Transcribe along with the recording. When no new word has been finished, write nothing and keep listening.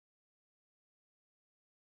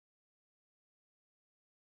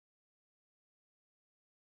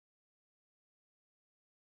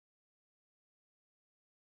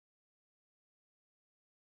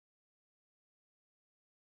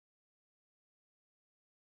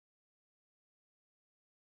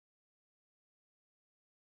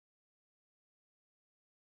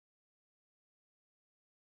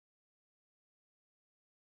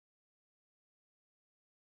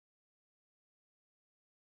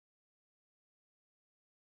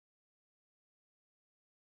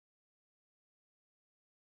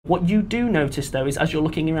What you do notice, though, is as you're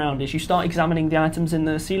looking around, is you start examining the items in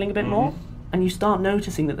the ceiling a bit more, and you start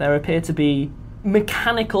noticing that there appear to be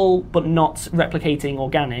mechanical, but not replicating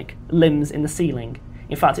organic, limbs in the ceiling.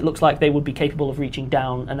 In fact, it looks like they would be capable of reaching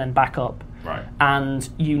down and then back up. Right. And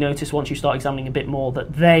you notice once you start examining a bit more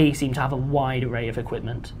that they seem to have a wide array of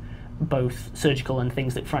equipment, both surgical and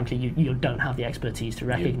things that, frankly, you don't have the expertise to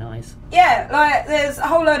recognise. Yeah, like, there's a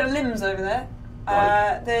whole load of limbs over there.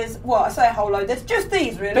 Right. There's, well, I say a whole load, there's just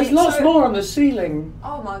these, really. There's lots more on the ceiling.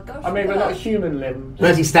 Oh my gosh. I mean, we're not human limbs.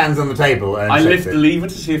 Bertie stands on the table and I shakes lift the it. lever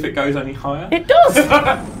to see if it goes any higher. It does!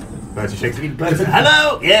 Bertie shakes it. Bertie,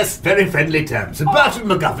 hello! Yes, very friendly terms. Sir Bertrand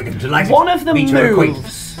McGuffigan, delighted One of them to meet your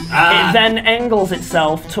moves. acquaintance. It then angles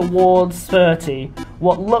itself towards Bertie.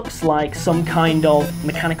 What looks like some kind of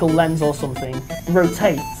mechanical lens or something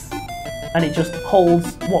rotates, and it just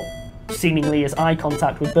holds what seemingly is eye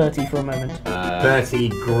contact with Bertie for a moment. Bertie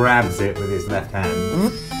grabs it with his left hand.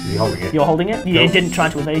 Are you holding it? You're holding it? No. It didn't try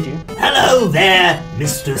to evade you. Hello there,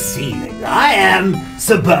 Mr. Ceiling. I am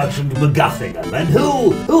Sir Bertrand McGuffigan, and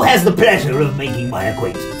who has the pleasure of making my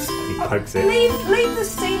acquaintance? He pokes it. Leave the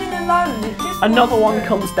ceiling alone. It just Another wants one to-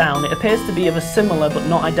 comes down. It appears to be of a similar but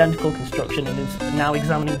not identical construction and is now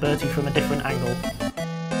examining Bertie from a different angle.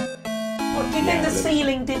 What, do you think the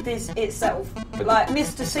ceiling did this itself? Like,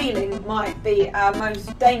 Mr. Ceiling might be our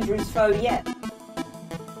most dangerous foe yet.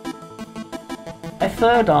 A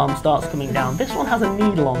third arm starts coming down. This one has a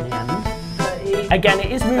needle on the end. Bertie. Again,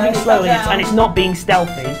 it is moving slowly and it's not being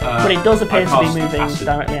stealthy, but it does appear to be cast moving acid.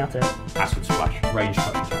 directly at it. Acid splash, range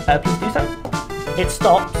cutting. Please do so. It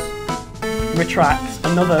stops, retracts,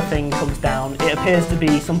 another thing comes down. It appears to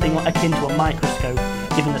be something akin to a microscope,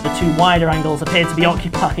 given that the two wider angles appear to be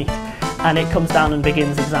occupied, and it comes down and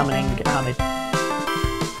begins examining Hamid.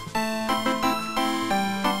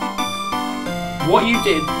 What you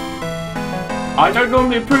did, I don't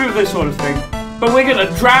normally approve of this sort of thing, but we're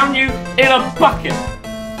gonna drown you in a bucket.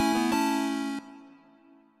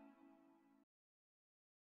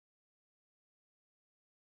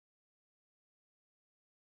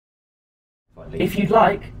 If you'd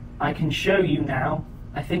like, I can show you now.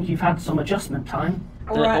 I think you've had some adjustment time.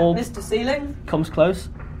 Alright, All Mr. Ceiling. comes close.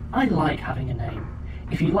 I like having a name.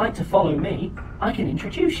 If you'd like to follow me, I can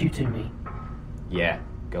introduce you to me. Yeah,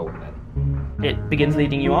 go on then. It begins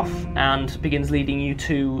leading you off and begins leading you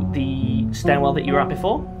to the stairwell that you were at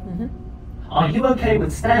before. Are you okay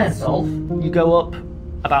with stairs, Zolf? You go up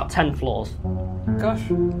about 10 floors. Gosh.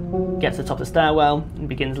 Gets to the top of the stairwell and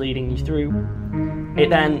begins leading you through. It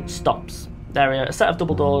then stops. There are a set of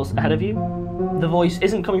double doors ahead of you. The voice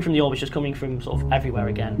isn't coming from the orb, it's just coming from sort of everywhere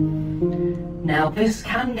again. Now this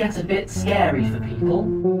can get a bit scary for people.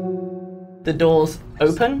 The doors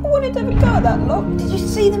open. I wanted to have a go at that lock. Did you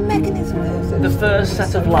see the mechanism? The first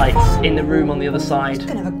set of lights in the room on the other side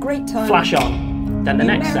Gonna have a great time. flash on. Then the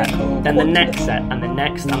next set, then the next set, and the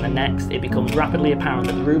next and the next. It becomes rapidly apparent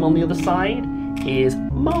that the room on the other side is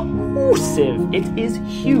massive. It is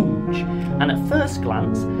huge, and at first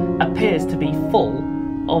glance appears to be full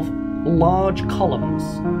of large columns.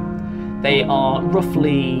 They are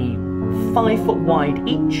roughly 5 foot wide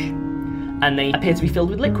each, and they appear to be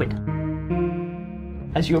filled with liquid.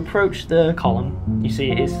 As you approach the column, you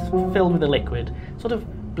see it is filled with a liquid, sort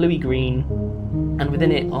of bluey green, and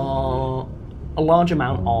within it are a large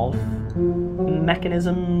amount of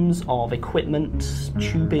mechanisms, of equipment,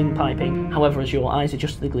 tubing, piping. However, as your eyes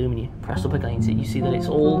adjust to the gloom and you press up against it, you see that it's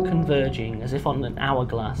all converging, as if on an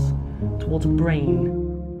hourglass, towards a brain.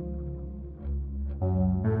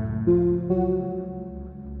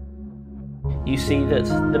 You see that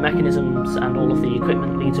the mechanisms and all of the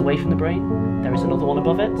equipment leads away from the brain. There is another one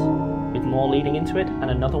above it, with more leading into it, and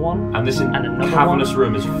another one. And this another cavernous one.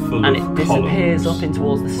 room is full And of it disappears columns. up in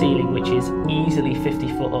towards the ceiling, which is easily 50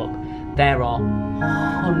 foot up. There are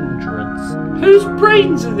hundreds. Whose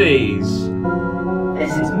brains are these?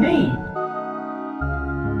 This is me.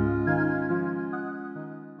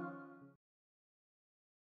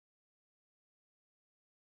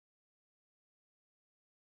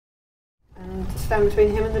 And stand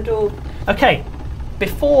between him and the door. Okay,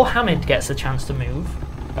 before Hamid gets a chance to move,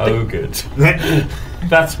 Oh, good.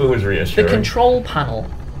 That's always the reassuring. control panel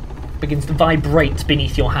begins to vibrate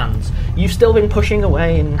beneath your hands. You've still been pushing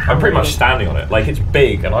away and I'm pretty much hammering. standing on it. Like, it's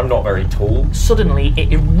big and I'm not very tall. Suddenly it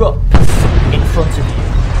erupts in front of you,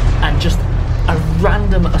 and just a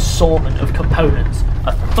random assortment of components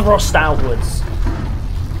are thrust outwards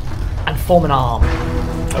and form an arm,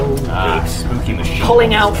 Big spooky machine.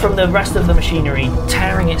 pulling out from the rest of the machinery,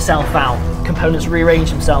 tearing itself out. Components rearrange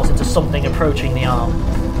themselves into something approaching the arm.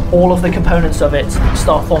 All of the components of it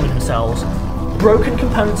start forming themselves, broken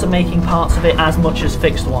components are making parts of it as much as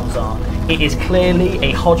fixed ones are. It is clearly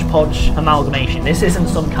a hodgepodge amalgamation. This isn't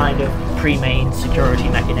some kind of pre-made security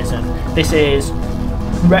mechanism. This is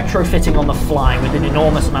retrofitting on the fly with an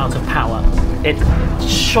enormous amount of power. It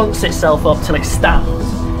shunts itself up till it stands,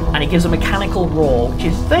 and it gives a mechanical roar which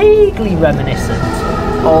is vaguely reminiscent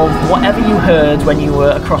of whatever you heard when you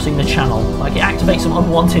were crossing the channel. Like, it activates some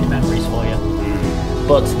unwanted memories for you.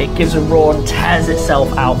 But it gives a roar and tears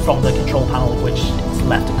itself out from the control panel, which it's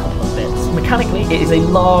left a couple of bits. Mechanically, it is a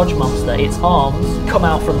large monster. Its arms come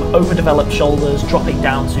out from overdeveloped shoulders, dropping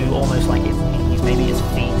down to almost like its knees, maybe its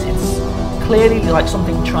feet. It's clearly like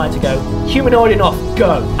something trying to go, humanoid enough,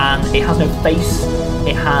 go! And it has no face,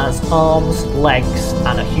 it has arms, legs,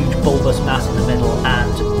 and a huge bulbous mass in the middle,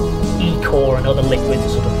 and E-core and other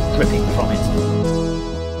liquids sort of dripping from it.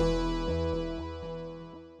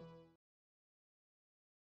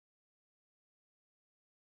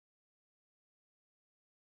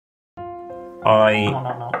 I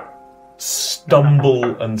No. stumble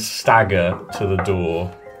and stagger to the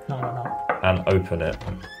door No. and open it.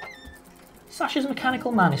 Sash's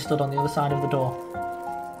mechanical man is stood on the other side of the door.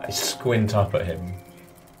 I squint up at him.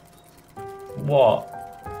 What?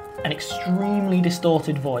 An extremely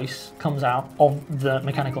distorted voice comes out of the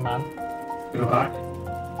mechanical man. Go back.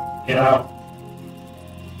 Get out.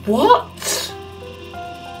 What?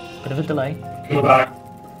 Bit of a delay. Go back.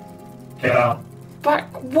 Get out. Back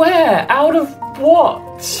where? Out of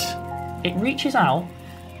what? It reaches out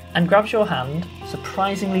and grabs your hand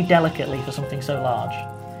surprisingly delicately for something so large,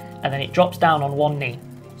 and then it drops down on one knee.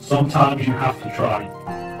 Sometimes you have to try.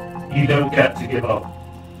 You don't get to give up.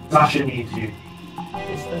 Sasha needs you.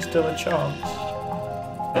 Is there still a chance?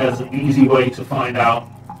 There's an easy way to find out.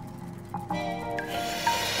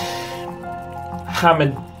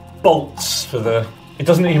 Hammered bolts for the... It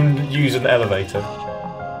doesn't even use an elevator.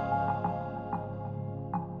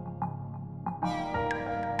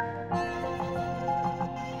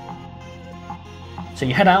 So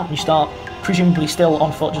you head out and you start, presumably still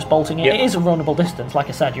on foot, just bolting it. Yep. It is a runnable distance, like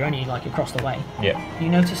I said, you're only like across the way. Yeah. You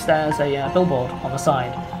notice there's a billboard on the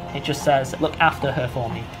side. It just says, "Look after her for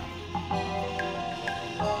me."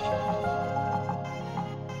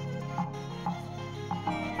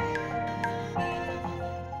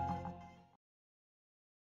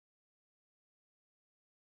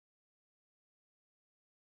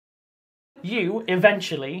 You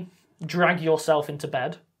eventually drag yourself into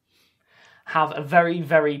bed, have a very,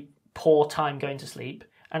 very poor time going to sleep,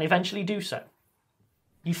 and eventually do so.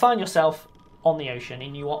 You find yourself on the ocean,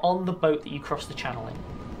 and you are on the boat that you crossed the channel in.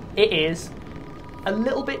 It is a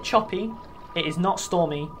little bit choppy, it is not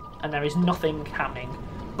stormy, and there is nothing happening,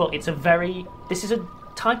 but it's this is a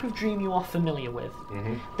type of dream you are familiar with.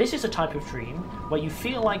 Mm-hmm. This is a type of dream where you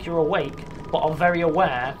feel like you're awake, but are very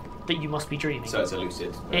aware that you must be dreaming. So it's a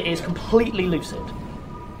lucid. It is completely lucid.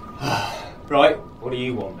 Right, what do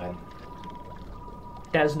you want then?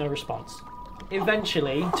 There's no response.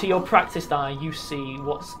 Eventually, to your practiced eye, you see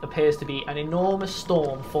what appears to be an enormous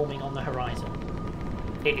storm forming on the horizon.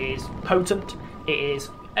 It is potent, it's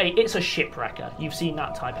a shipwrecker. You've seen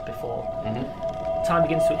that type before. Mm-hmm. Time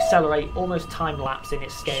begins to accelerate, almost time-lapse in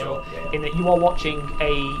its scale, Sure, yeah. in that you are watching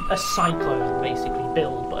a cyclone, basically,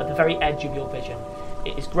 build, but at the very edge of your vision.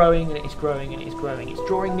 It is growing, and it is growing, and it is growing. It's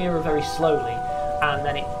drawing nearer very slowly, and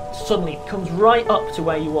then it suddenly comes right up to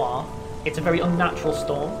where you are. It's a very unnatural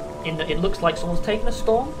storm, in that it looks like someone's taken a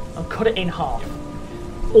storm and cut it in half.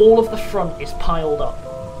 All of the front is piled up,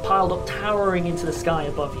 towering into the sky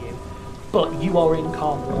above you, but you are in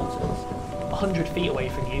calm waters. 100 feet away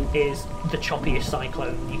from you is the choppiest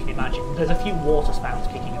cyclone you can imagine. There's a few water spouts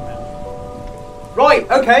kicking around. Right,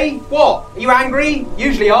 okay, what? Are you angry?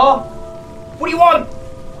 Usually are. What do you want?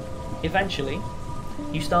 Eventually,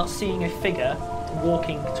 you start seeing a figure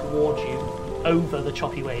walking towards you over the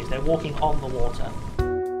choppy waves. They're walking on the water.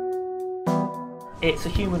 It's a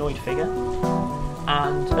humanoid figure,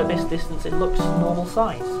 and at this distance it looks normal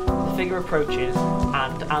size. The figure approaches,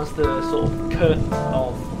 and as the sort of curtain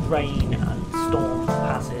of rain and storm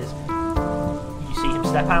passes, you see him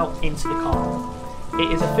step out into the calm.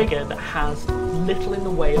 It is a figure that has little in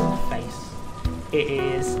the way of a face. It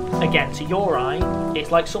is, again, to your eye,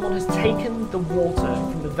 it's like someone has taken the water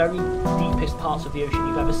from the very deepest parts of the ocean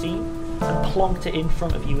you've ever seen and plonked it in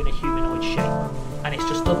front of you in a humanoid shape. And it's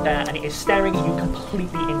just stood there and it is staring at you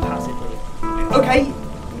completely impassively. Okay.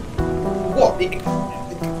 What?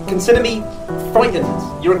 Consider me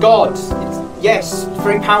frightened. You're a god. Yes,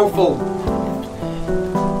 very powerful.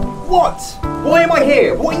 What? Why am I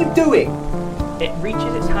here? What are you doing? It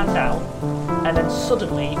reaches its hand out, and then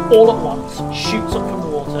suddenly, all at once, shoots up from the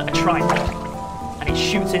water a trident, and it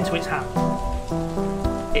shoots into its hand.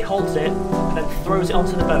 holds it and then throws it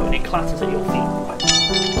onto the boat and it clatters at your feet.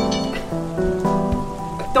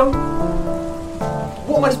 Don't.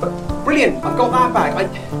 What am I supposed? Brilliant! I've got that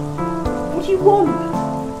back. What do you want?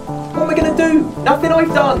 What am I going to do? Nothing I've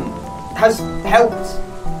done has helped.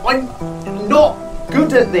 I'm not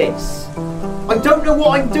good at this. I don't know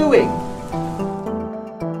what I'm doing.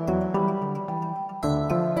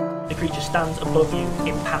 The creature stands above you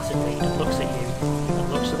impassively and looks at you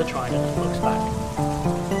and looks at the trident and looks back.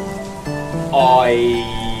 I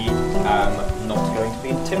am not going to be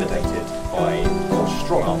intimidated by or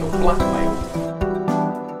strong-armed or blackmailed.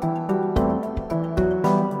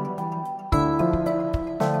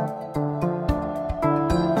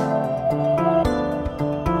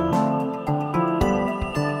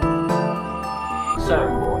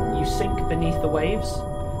 So, you sink beneath the waves.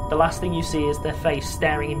 The last thing you see is their face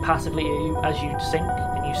staring impassively at you as you sink,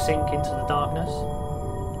 and you sink into the darkness.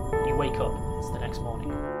 You wake up. It's the next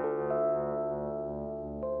morning.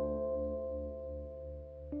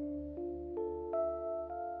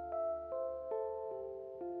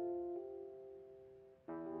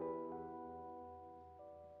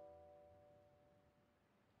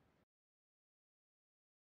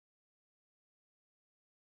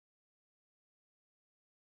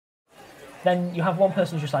 Then you have one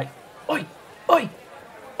person who's just like, oi, oi,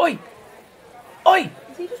 oi, oi,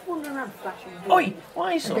 Is he just wandering around flashing? oi.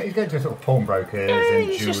 Why is He's going to sort of pawnbrokers Yeah, and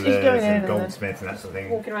he's jewellers going in and and goldsmiths and that sort of thing.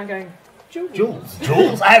 Walking around going, jewels. Jewels,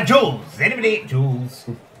 jewels, I have jewels. Anybody? Jewels,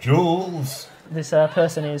 jewels. This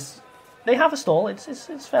person is? They have a stall. It's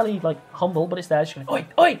fairly like humble, but it's there. Just going, oi,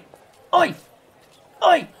 oi, oi,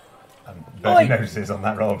 oi. But Oi. he notices on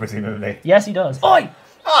that roll, presumably. Yes, he does. Oi,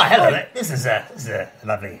 Ah, hello there. This is a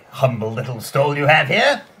lovely, humble little stall you have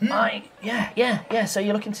here. yeah. So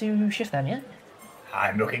you're looking to shift them, yeah?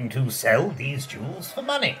 I'm looking to sell these jewels for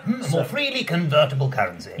money. A more freely convertible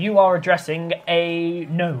currency. You are addressing a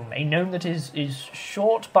gnome that is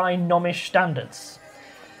short by gnomish standards.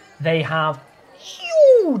 They have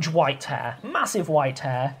huge white hair, massive white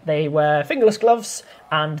hair. They wear fingerless gloves,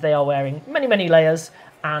 and they are wearing many, many layers,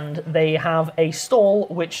 and they have a stall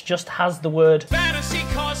which just has the word Fantasy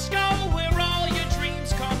Costco, where all your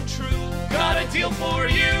dreams come true. Got a deal for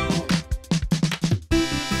you.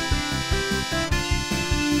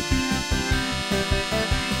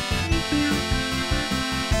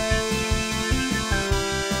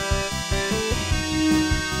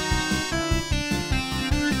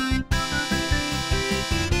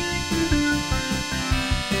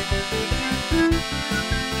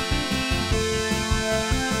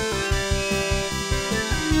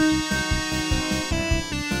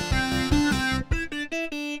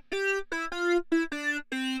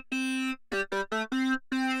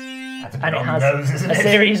 and it has nose, isn't a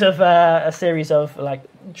it? series of like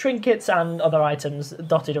trinkets and other items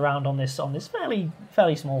dotted around on this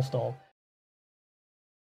fairly small stall.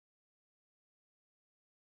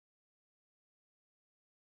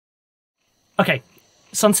 Okay,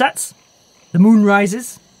 sun sets, the moon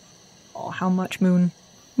rises. Oh, how much moon?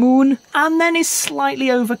 Moon. And then is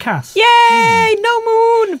slightly overcast. Yay! No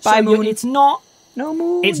moon! So Bye, moon. it's not No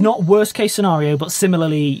moon. It's not worst case scenario, but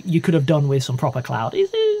similarly, you could have done with some proper cloud.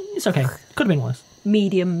 It's okay. Could have been worse.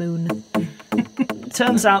 Medium moon.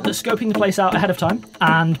 Turns out that scoping the place out ahead of time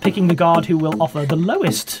and picking the guard who will offer the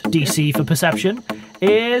lowest DC for perception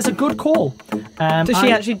is a good call. Does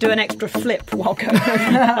she actually do an extra flip while going?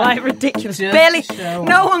 Like ridiculous. Barely.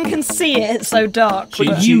 No one can see it. It's so dark. She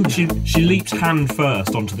leaps hand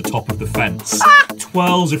first onto the top of the fence,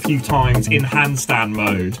 twirls a few times in handstand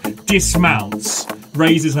mode, dismounts,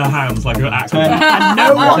 raises her hands like an actor, and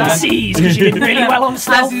no one sees because she did really well on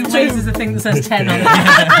stealth. As he raises the thing that says 10 on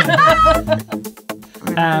it.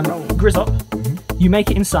 Grizzop, you make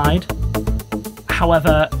it inside.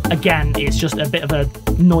 However, again, it's just a bit of a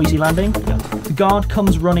noisy landing. The guard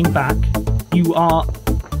comes running back.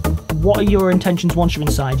 What are your intentions once you're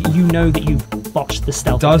inside? You know that you've botched the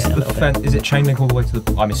stealth. Does the fence? Is it chain link all the way to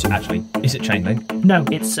the? Is it chain link? No,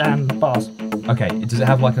 it's bars. Okay. Does it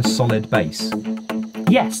have like a solid base?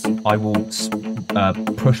 Yes. I will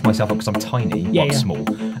push myself up because I'm tiny, small.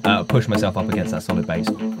 Push myself up against that solid base.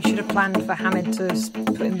 We should have planned for Hamid to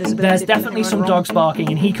put invisibility. There's definitely some dogs barking,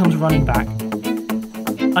 and he comes running back.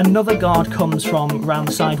 Another guard comes from round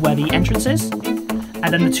the side where the entrance is,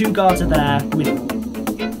 and then the two guards are there with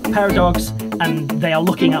a pair of dogs, and they are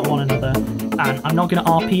looking at one another. And I'm not going to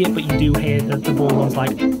RP it, but you do hear the ball one's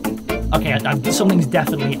like, okay, something's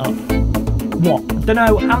definitely up. What? I don't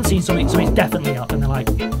know, I haven't seen something, so it's definitely up. And they're like,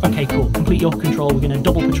 okay, cool, complete your control, we're going to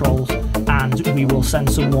double patrols, and we will send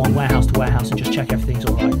someone warehouse to warehouse and just check everything's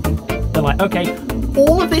alright. They're like, okay,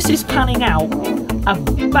 all of this is panning out,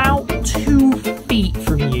 about 2 feet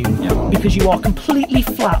from you because you are completely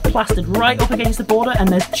flat, plastered right up against the border, and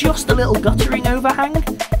there's just a little guttering overhang.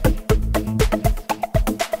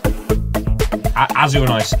 Azu and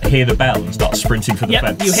I hear the bell and start sprinting for the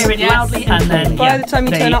fence. You hear it loudly, and then by the time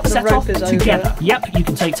you turn up, the set rope off is together. over. Yep, you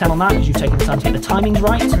can take 10 on that because you've taken the time to get the timings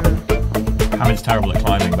right. Hamid's terrible at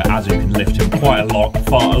climbing, but Azu can lift him quite a long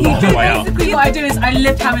way up. Basically, what I do is I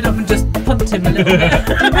lift Hamid up and just punt him a little bit.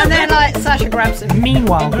 And then, like, Sasha grabs him.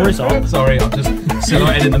 Meanwhile, Grizzop. Sorry, I'm just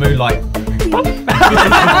silhouetted in the moonlight.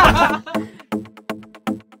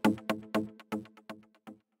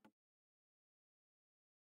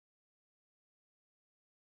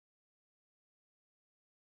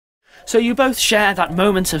 So you both share that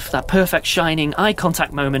moment of that perfect shining eye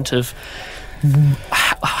contact moment of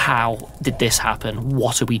how did this happen?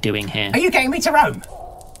 What are we doing here? Are you getting me to Rome?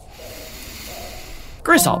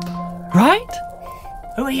 Grizzop, right?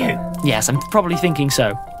 Who are you? Yes, I'm probably thinking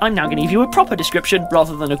so. I'm now going to give you a proper description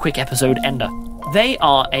rather than a quick episode ender. They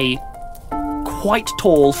are a quite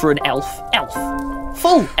tall for an elf.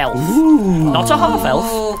 Full elf. Ooh. Not a half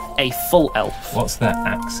elf, a full elf. What's their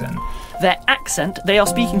accent? Their accent, they are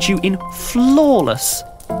speaking to you in flawless,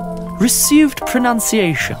 received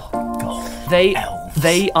pronunciation.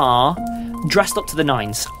 They are dressed up to the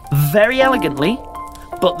nines, very elegantly,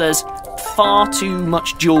 but there's far too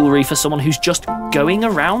much jewellery for someone who's just going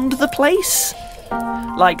around the place.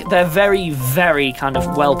 Like, they're very, very kind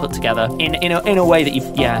of well put together in a way that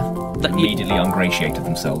immediately ungratiated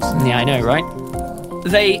themselves. Yeah, I know, right?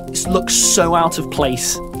 They look so out of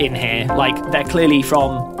place in here. Like, they're clearly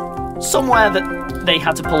from somewhere that they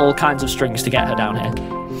had to pull all kinds of strings to get her down here.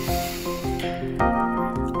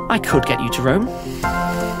 I could get you to Rome,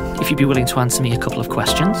 if you'd be willing to answer me a couple of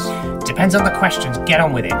questions. Depends on the questions. Get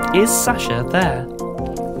on with it. Is Sasha there?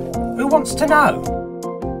 Who wants to know?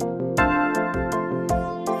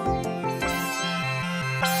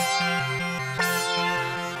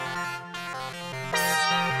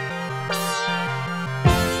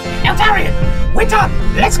 Eldarion, we're done.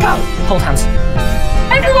 Let's go. Hold hands.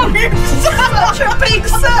 Everyone, such a big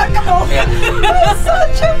circle.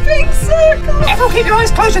 Such a big circle. Everyone, keep your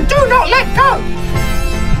eyes closed and do not let go.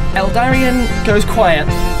 Eldarion goes quiet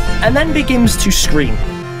and then begins to scream,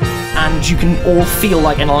 and you can all feel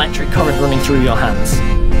like an electric current running through your hands.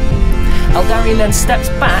 Eldarion then steps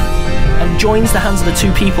back and joins the hands of the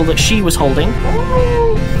 2 people that she was holding,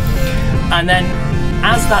 and then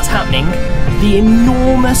as that's happening, the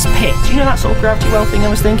enormous pit, you know that sort of gravity well thing I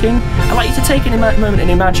was thinking? I'd like you to take a moment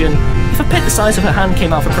and imagine if a pit the size of her hand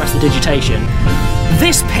came out for prestidigitation.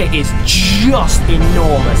 This pit is just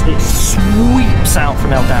enormous. It sweeps out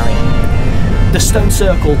from Eldarion. The stone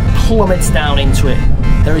circle plummets down into it.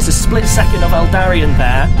 There is a split second of Eldarion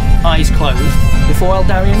there, eyes closed, before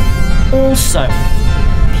Eldarion also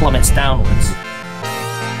plummets downwards.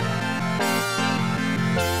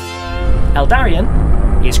 Eldarion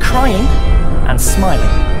is crying and smiling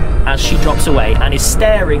as she drops away and is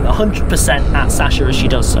staring 100% at Sasha as she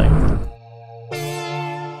does so.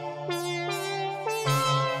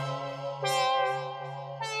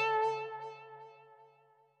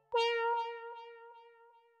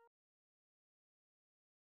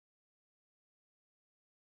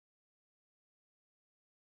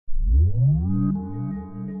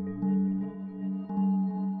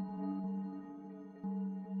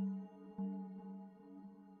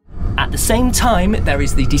 At the same time, there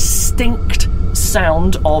is the distinct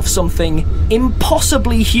sound of something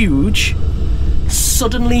impossibly huge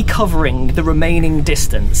suddenly covering the remaining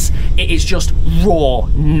distance. It is just raw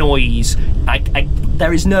noise.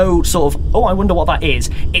 There is no sort of, oh, I wonder what that is.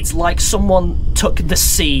 It's like someone took the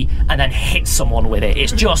sea and then hit someone with it.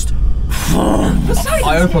 It's just...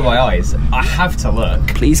 I open my eyes. I have to look.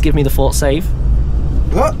 Please give me the fort save.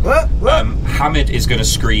 Hamid is going to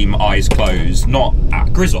scream, eyes closed, not at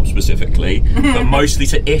Grizzop specifically, but mostly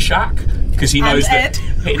to Ishak, because he knows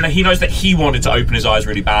that he wanted to open his eyes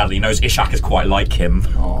really badly. He knows Ishak is quite like him.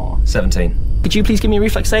 Oh, 17. Could you please give me a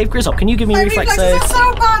reflex save, Grizzop? Can you give me a reflex save? Reflexes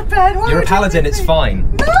are so bad, Ben. Why You're a would paladin. you It's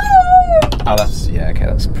fine. No. Oh, that's okay.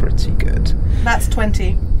 That's pretty good. That's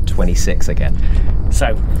 20. 26 again.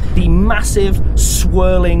 So, the massive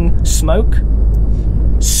swirling smoke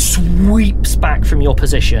sweeps back from your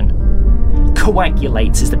position,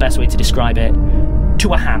 coagulates is the best way to describe it,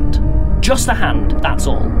 to a hand. Just a hand, that's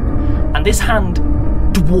all. And this hand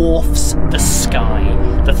dwarfs the sky.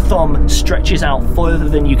 The thumb stretches out further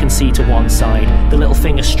than you can see to one side. The little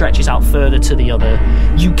finger stretches out further to the other.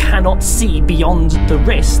 You cannot see beyond the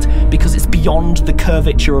wrist because it's beyond the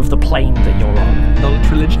curvature of the plane that you're on.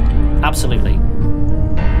 Knowledge religion? Absolutely.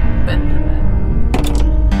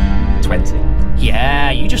 20. Yeah,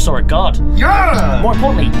 just saw a god. Yeah! More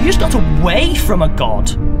importantly, you just got away from a god.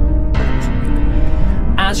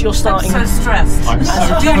 As you're starting... I'm so stressed. I'm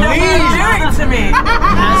so Do you know what you're doing to me?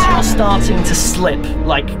 As you're starting to slip,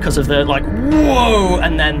 like, because of the, like, whoa,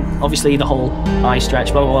 and then, obviously, the whole eye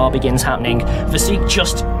stretch, blah, blah, blah, begins happening, DeSiGn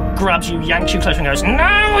just grabs you, yanks you close, and goes,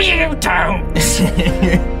 no, you don't!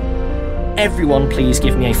 Everyone, please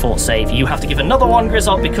give me a fort save. You have to give another one,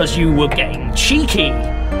 Grizzop, because you were getting cheeky.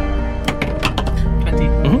 20.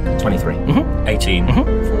 23. 18.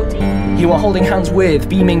 14. You are holding hands with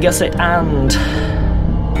Beaming Gusset and...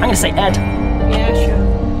 I'm going to say Ed. Yeah,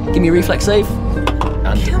 sure. Give me a reflex save.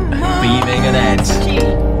 And Beaming and Ed.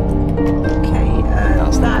 Okay,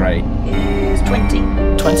 That's not great. is 20.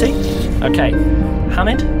 20? Okay.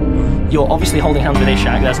 Hamid, you're obviously holding hands with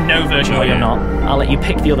Ishak. There's no version where you're not. I'll let you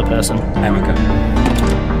pick the other person. There we go.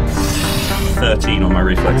 13 on my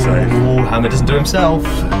reflex save. Ooh, Hamid doesn't do himself.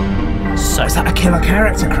 So, Is that a killer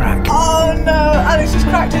character crack? Oh no, Alex just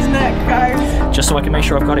cracked his neck, guys. just so I can make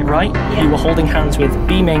sure I've got it right, you were holding hands with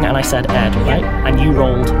Beaming and I said Ed, right? And you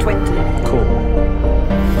rolled 20. Cool.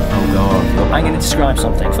 Oh god. I'm going to describe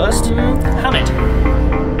something first. Hamid.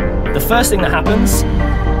 The first thing that happens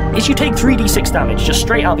is you take 3d6 damage just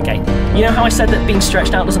straight out the gate. You know how I said that being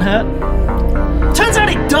stretched out doesn't hurt? Turns out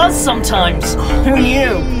it does sometimes. Who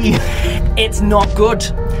knew? It's not good.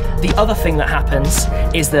 The other thing that happens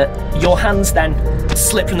is that your hands then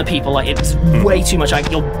slip from the people, like it's way too much, like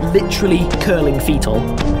you're literally curling fetal.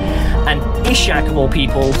 And Ishak, of all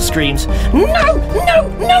people, screams, no, no,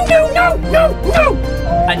 no, no, no, no, no!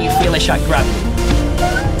 And you feel Ishak grab you.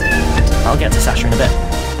 I'll get to Sasha in a bit.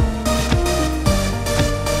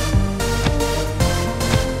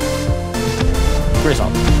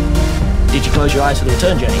 Grizzop, did you close your eyes for the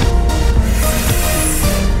return journey?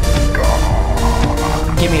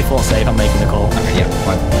 Give me a full save, I'm making the call. Okay, yeah,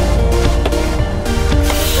 fine.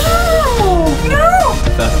 No!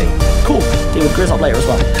 30. Cool. Deal with Grizzop later as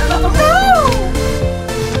well.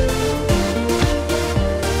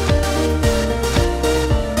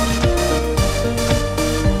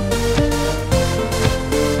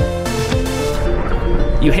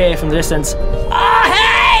 You hear from the distance, ah,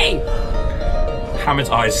 hey!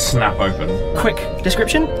 Hamid's eyes snap open. Quick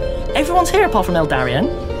description. Everyone's here apart from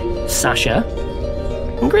Eldarian, Sasha,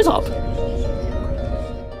 and Grizzop.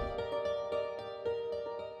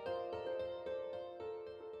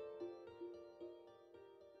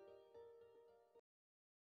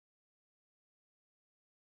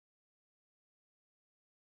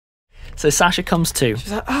 So Sasha comes to.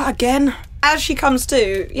 She's like, again? As she comes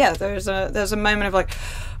to, yeah, there's a moment of like,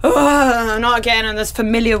 oh, not again, and there's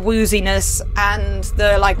familiar wooziness, and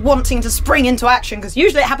the like wanting to spring into action, because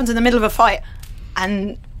usually it happens in the middle of a fight,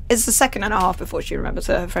 and it's a second and a half before she remembers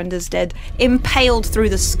her friend is dead, impaled through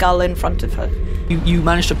the skull in front of her. You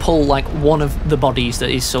manage to pull like one of the bodies that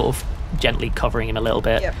is sort of gently covering him a little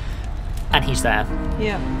bit, Yep. and he's there,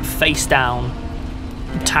 face down,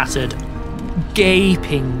 tattered,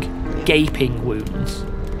 gaping wounds,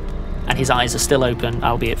 and his eyes are still open,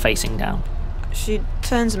 albeit facing down. She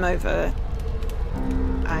turns him over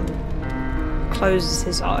and closes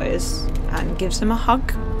his eyes and gives him a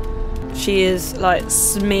hug. She is like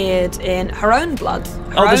smeared in her own blood.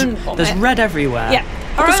 There's red everywhere. Yeah,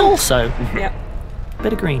 but there's also a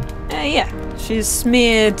bit of green. Yeah, she's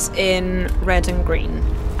smeared in red and green,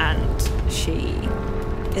 and she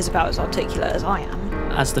is about as articulate as I am.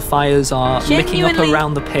 As the fires are licking up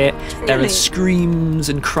around the pit, there are screams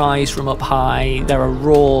and cries from up high, there are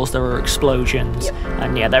roars, there are explosions,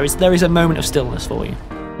 and yeah, there is a moment of stillness for you.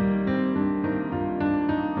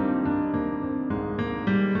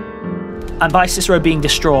 And by Cicero being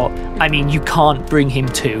distraught, I mean you can't bring him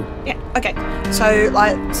to. Yeah, okay. So,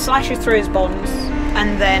 like, slashes through his bonds,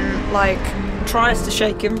 and then, like, tries to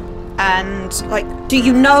shake him, and, like, do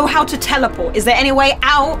you know how to teleport? Is there any way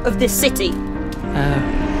out of this city?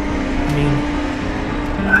 I mean,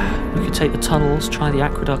 we could take the tunnels, try the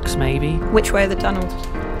aqueducts maybe. Which way are the tunnels?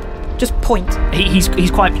 Just point.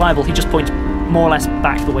 He's quite pliable, he just points more or less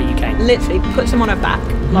back the way you came. Literally puts him on her back,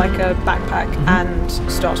 like a backpack, and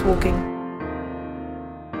starts walking.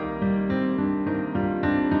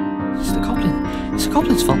 It's the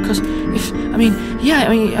goblin's fault, because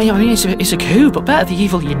it's a coup, but better the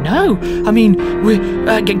evil you know. I mean,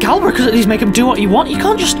 Galbraith could at least make him do what you want. You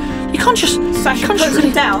can't just. Sasha puts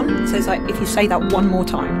him down. Says like, if you say that one more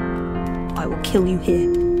time, I will kill you here.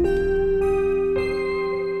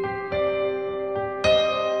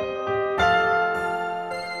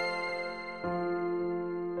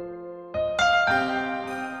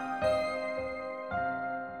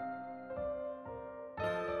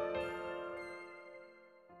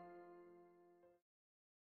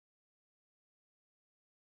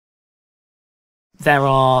 There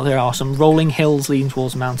are some rolling hills leading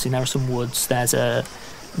towards the mountain. There are some woods.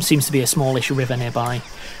 Seems to be a smallish river nearby.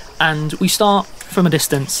 And we start from a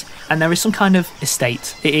distance, and there is some kind of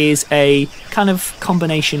estate. It is a kind of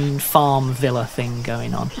combination farm villa thing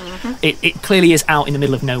going on. Mm-hmm. It clearly is out in the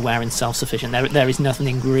middle of nowhere and self-sufficient. There is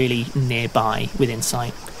nothing really nearby within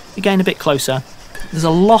sight. We gain a bit closer. There's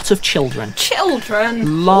a lot of children.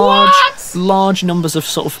 Children? Large numbers of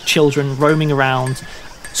sort of children roaming around.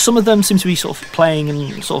 Some of them seem to be sort of playing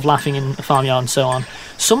and sort of laughing in the farmyard and so on.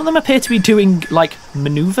 Some of them appear to be doing, like,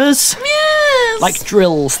 manoeuvres. Yes! Like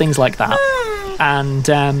drills, things like that. And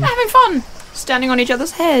having fun. Standing on each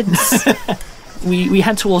other's heads. we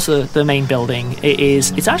head towards the main building.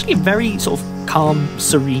 It's actually a very sort of calm,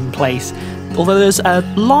 serene place. Although there's a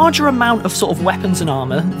larger amount of sort of weapons and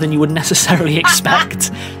armour than you would necessarily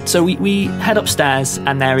expect. So we head upstairs,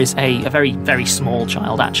 and there is a very, very small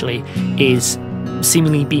child, actually, is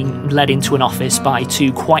seemingly being led into an office by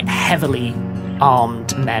two quite heavily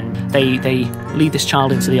armed men. They lead this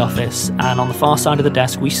child into the office, and on the far side of the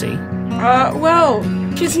desk we see... well,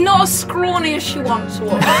 she's not as scrawny as she once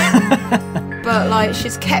was. But, like,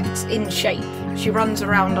 she's kept in shape. She runs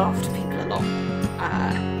around after people a lot.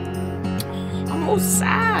 I'm all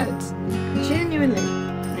sad.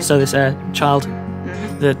 Genuinely. So this child...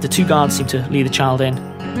 The two guards seem to lead the child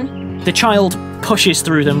in. The child pushes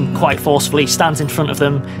through them quite forcefully, stands in front of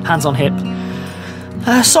them, hands on hip.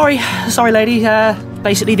 Sorry lady,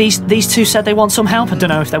 basically these two said they want some help. I don't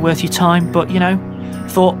know if they're worth your time, but, you know,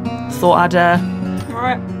 thought I'd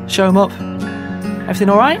alright. Show them up. Everything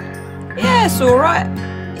alright? Yeah, it's alright.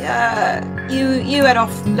 You head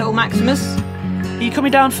off, little Maximus. Are you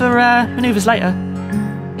coming down for manoeuvres later?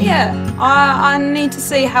 Yeah, I need to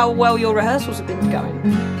see how well your rehearsals have been going.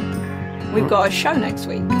 We've got a show next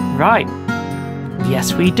week. Right.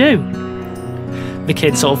 Yes, we do. The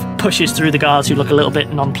kid sort of pushes through the guards who look a little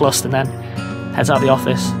bit nonplussed and then heads out of the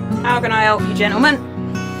office. How can I help you, gentlemen?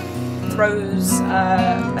 Throws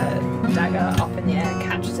a dagger up in the air,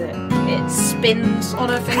 catches it. It spins on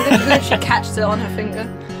her finger. She literally catches it on her finger.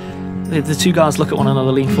 The two guards look at one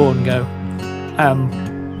another, lean forward and go,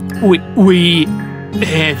 we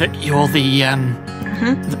hear that you're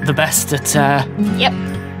the best at, Yep.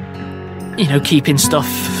 you know, keeping stuff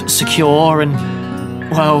secure and,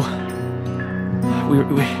 well,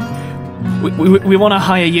 we want to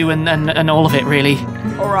hire you and all of it, really.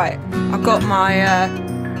 All right, I've got my.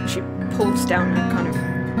 She pulls down a kind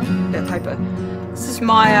of bit of paper. This is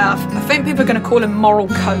my. I think people are going to call them moral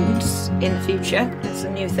codes in the future. It's a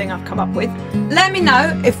new thing I've come up with. Let me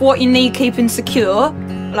know if what you need keeping secure,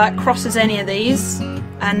 like, crosses any of these,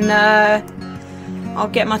 and I'll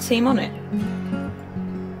get my team on it.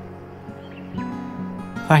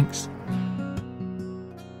 Thanks.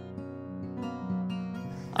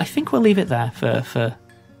 I think we'll leave it there for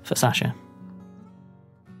Sasha.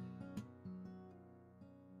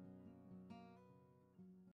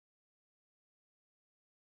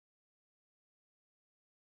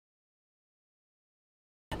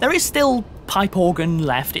 There is still pipe organ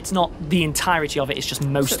left. It's not the entirety of it, it's just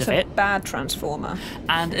most of it. It's a bad transformer.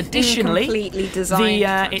 And additionally, completely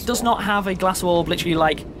designed it does not have a glass orb literally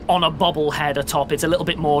like on a bobblehead atop. It's a little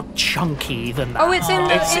bit more chunky than that. Oh, it's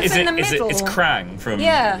in the middle. It's Krang from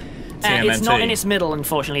TMNT. It's not in its middle,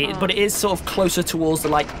 unfortunately, but it is sort of closer towards the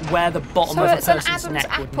where the bottom of a person's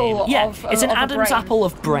neck would be. Yeah, it's an Adam's apple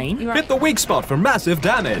of brain. Hit the weak spot for massive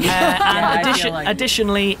damage.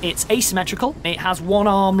 Additionally, it's asymmetrical. It has one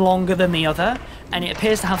arm longer than the other, and it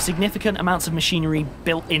appears to have significant amounts of machinery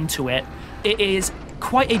built into it. It is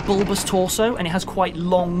quite a bulbous torso, and it has quite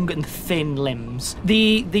long and thin limbs.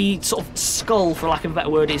 The sort of skull, for lack of a better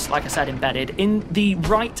word, is, like I said, embedded. In the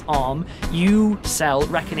right arm, you, Cell,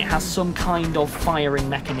 reckon it has some kind of firing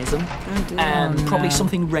mechanism. Probably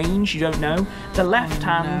something range, you don't know. The left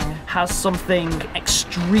hand has something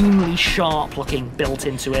extremely sharp looking built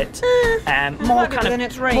into it. More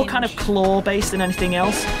kind of claw-based than anything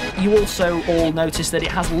else. You also all notice that it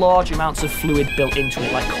has large amounts of fluid built into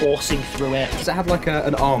it, like coursing through it. Does it have like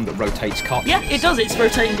an arm that rotates cartridges? Yeah, it does. It's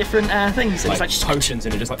rotating different things. Like, it's like potions,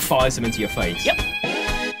 and it just like fires them into your face. Yep.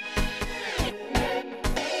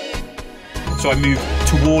 So I move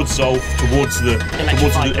towards Zolf, towards the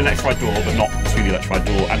electrified door, but not through the electrified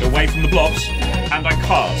door, and away from the blobs, and I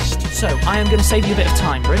cast. So I am going to save you a bit of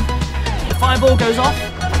time, Bryn. The fireball goes off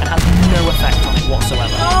and has no effect on it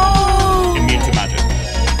whatsoever. Oh! Immune to magic.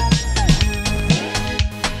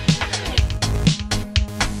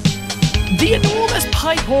 The enormous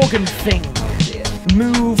pipe organ thing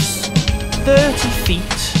moves 30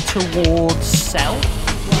 feet towards Cell. It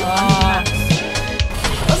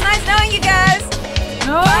was nice knowing you guys.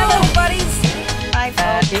 Bye, little buddies.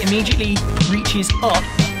 It immediately reaches up,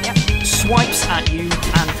 swipes at you,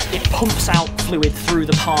 and it pumps out fluid through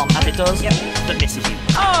the palm as it does, that misses you.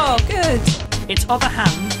 Oh, good. Its other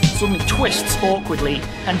hand suddenly twists awkwardly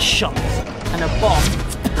and shuts, and a bomb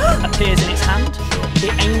appears in its hand.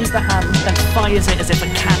 It aims the hand and fires it as if a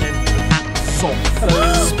cannon at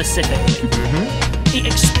Zolf, specifically. It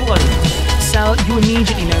explodes, so you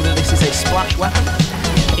immediately know that this is a splash weapon.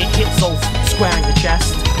 It hits Zolf square in the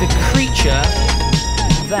chest. The creature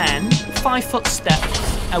then 5-foot steps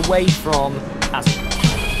away from Azu.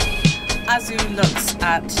 Azu looks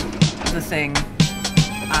at the thing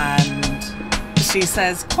and she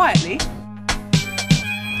says quietly,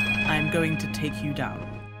 I'm going to take you down.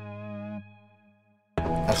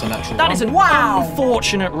 That's a natural That is an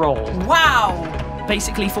unfortunate roll. Wow!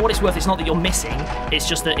 Basically, for what it's worth, it's not that you're missing, it's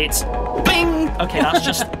just that it's bing! Okay, that's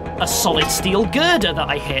just a solid steel girder that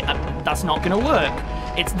I hit. That's not going to work.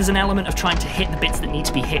 There's an element of trying to hit the bits that need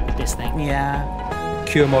to be hit with this thing. Yeah.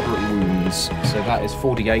 Cure moderate wounds, so that is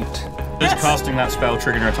 48. Does casting that spell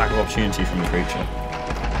trigger an attack of opportunity from the creature?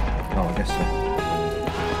 Oh, I guess so.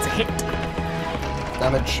 It's a hit.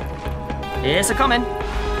 Damage. It's a comment.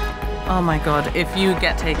 Oh my god, if you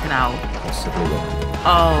get taken out. Possible.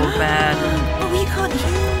 Oh, bad. But we can't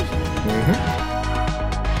hear.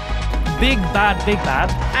 Big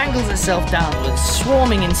Bad angles itself downwards,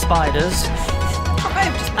 swarming in spiders,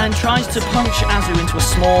 and tries to punch Azu into a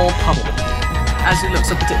small puddle. Azu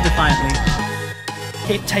looks up at it defiantly.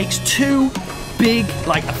 It takes 2 big,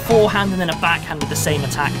 like a forehand and then a backhand with the same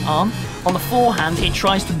attack arm. On the forehand, it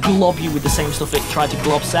tries to glob you with the same stuff it tried to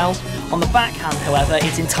glob Cell. On the backhand, however,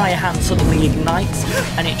 its entire hand suddenly ignites,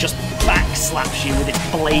 and it just backslaps you with its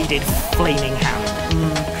bladed, flaming hand.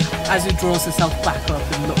 Azu draws herself back up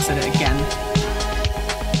and looks at it again.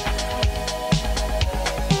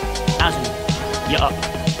 Azu, you're up.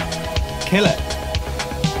 Kill it.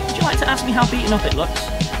 Would you like to ask me how beaten up it looks?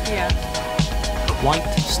 Yeah. Quite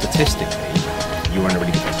statistically, you were in a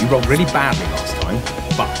really good place. You rolled really badly last time,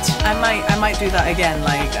 but I might do that again.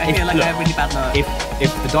 Like I feel like I have really bad luck.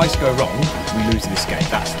 If the dice go wrong, we lose this game.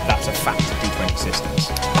 That's a fact of D20 systems.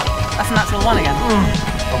 That's a natural 1 again.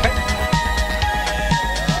 Okay.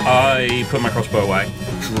 I put my crossbow away,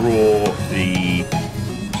 draw the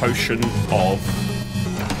potion of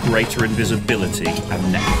greater invisibility,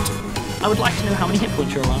 and neck it. I would like to know how many hit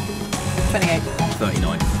points you're on. 28.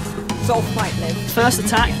 39. Zolf might live. First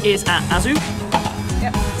attack is at Azu.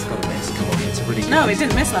 Yep. It's got to miss. Come on, it's a really good No, it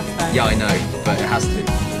didn't miss last time. Yeah, I know, but it has to.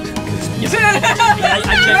 No, it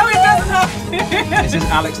doesn't have to. This is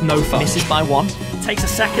Alex no fun. Misses by 1. Takes a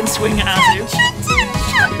second swing at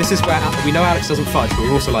Azu. This is where we know Alex doesn't fudge, but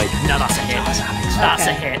we're also like, no, that's a hit. That's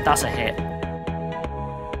a hit. That's a hit.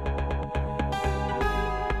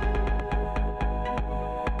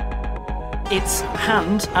 Its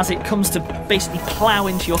hand, as it comes to basically plough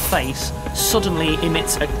into your face, suddenly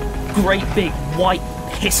emits a great big white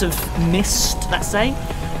hiss of mist, let's say.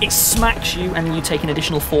 It smacks you, and you take an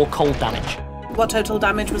additional 4 cold damage. What total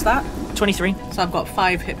damage was that? 23. So I've got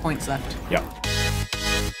 5 hit points left. Yeah.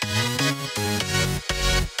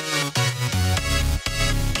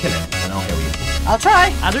 kill it, and I'll heal you. I'll try.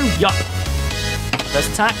 Azu, yup. First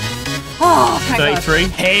attack. Oh, thank 33.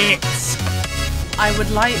 God. Hits. I would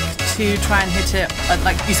like to try and hit it.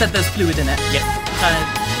 Like you said, there's fluid in it. Yep. Try to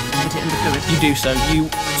hit it in the fluid. You do so. You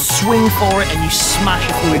swing for it and you smash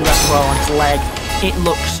a fluid reservoir on its leg. It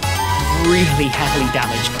looks really heavily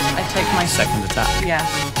damaged. I take my second attack. Yeah.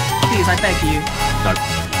 Please, I beg you. No,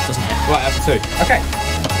 doesn't hit. Right, that's a 2. Okay.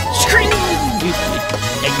 Scream!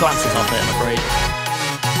 It glances off it, I'm afraid.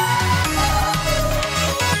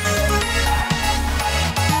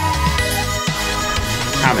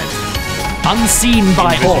 Hamid. Unseen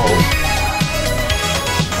by all.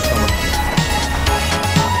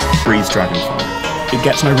 Breathes Dragonfire. It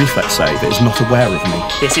gets no reflex save. It is not aware of me.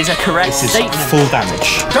 This is a correct This is statement. full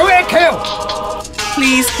damage. Go ahead, kill!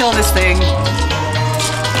 Please kill this thing.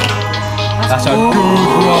 That's a good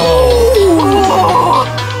roll.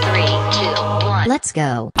 3, 2, 1. Let's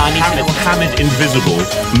go. Hamid Invisible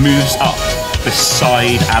moves up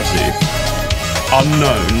beside Azu,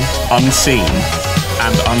 unknown, unseen,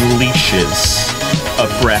 and unleashes a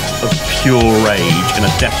breath of pure rage in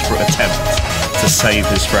a desperate attempt to save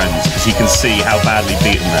his friends, because he can see how badly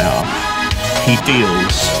beaten they are. He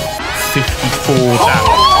deals 54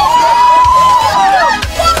 damage.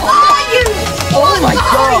 Oh my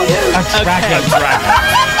god! A dragon. A dragon.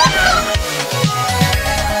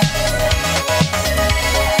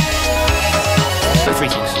 So 3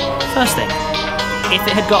 things. First thing, If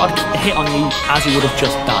it had got a hit on you, Azu would have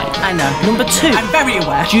just died. I know. Number 2. I'm very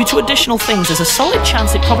aware. Due to additional things, there's a solid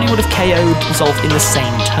chance it probably would have KO'd Zolf in the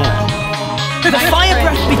same turn. The fire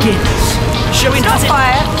breath begins. Showing has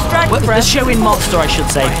the showing monster, I should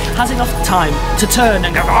say, has enough time to turn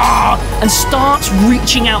and go and starts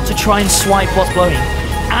reaching out to try and swipe what's blowing.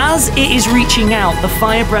 As it is reaching out, the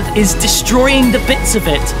fire breath is destroying the bits of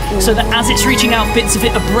it, so that as it's reaching out, bits of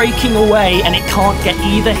it are breaking away and it can't get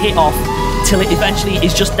either hit off till it eventually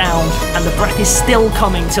is just down, and the breath is still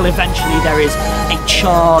coming till eventually there is a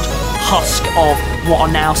charred husk of what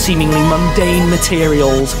are now seemingly mundane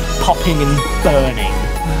materials popping and burning.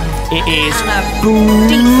 It is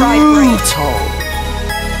brutal.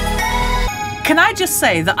 Can I just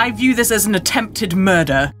say that I view this as an attempted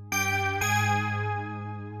murder?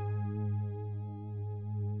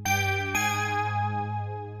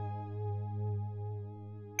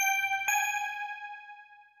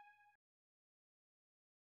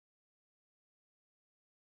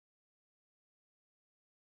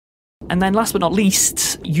 And then last but not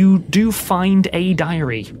least, you do find a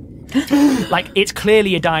diary. Like, it's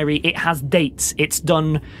clearly a diary. It has dates. It's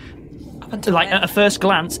done, like, at a first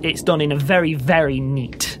glance, it's done in a very, very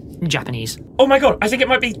neat Japanese. Oh my god, I think it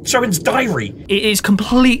might be Shoin's diary. It is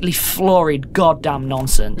completely florid goddamn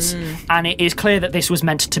nonsense. And it is clear that this was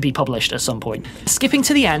meant to be published at some point. Skipping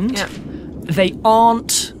to the end, they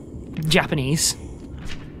aren't Japanese.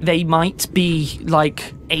 They might be,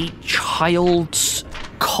 like, a child's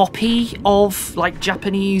copy of, like,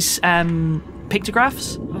 Japanese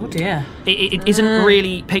pictographs. Oh dear. It isn't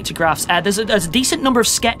really pictographs. There's a decent number of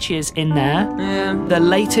sketches in there. The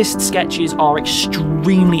latest sketches are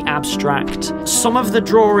extremely abstract. Some of the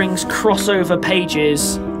drawings cross over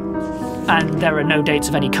pages and there are no dates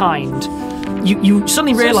of any kind. You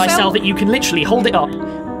suddenly realise, Sal, that you can literally hold it up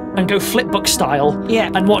and go flipbook style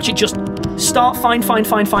and watch it just start fine,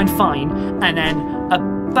 and then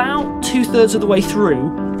about 2/3 of the way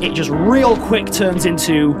through, it just real quick turns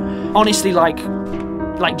into, honestly, like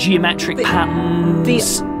geometric patterns.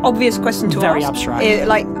 The obvious question to very ask, abstract.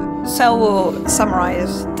 like, Cell will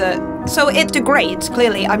summarise that. So it degrades,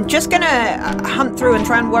 clearly. I'm just going to hunt through and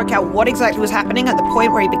try and work out what exactly was happening at the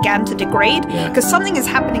point where he began to degrade, because something is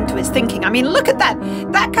happening to his thinking. I mean, look at that.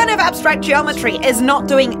 That kind of abstract geometry is not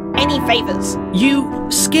doing any favours. You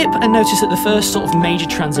skip and notice that the first sort of major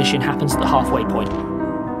transition happens at the halfway point.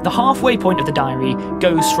 The halfway point of the diary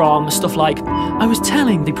goes from stuff like, I was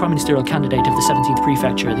telling the Prime Ministerial candidate of the 17th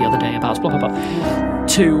Prefecture the other day about blah, blah, blah,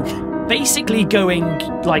 to basically going,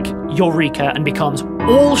 like, Eureka, and becomes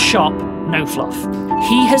all shop, no fluff.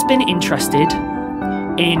 He has been interested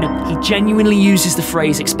in, he genuinely uses the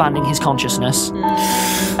phrase expanding his consciousness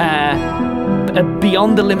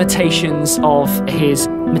beyond the limitations of his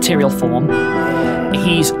material form.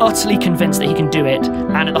 He's utterly convinced that he can do it,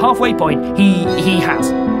 and at the halfway point, he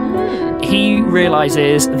has. He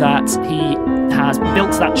realises that he has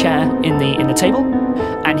built that chair in the table,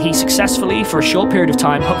 and he successfully, for a short period of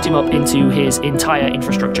time, hooked him up into his entire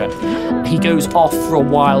infrastructure. He goes off for a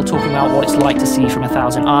while talking about what it's like to see from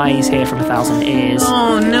 1,000 eyes, hear from 1,000 ears,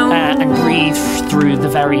 and breathe through the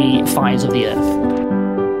very fires of the earth.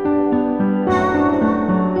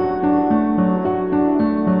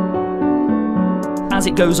 As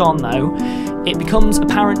it goes on, though, it becomes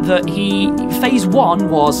apparent that phase 1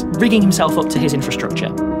 was rigging himself up to his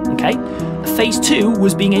infrastructure, okay? Phase 2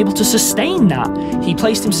 was being able to sustain that. He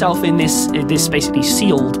placed himself in this basically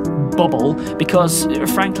sealed bubble because,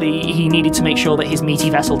 frankly, he needed to make sure that his meaty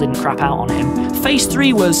vessel didn't crap out on him. Phase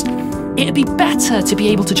 3 was, it'd be better to be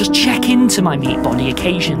able to just check into my meat body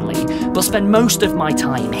occasionally, but spend most of my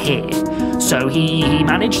time here. So he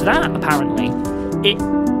managed that, apparently. It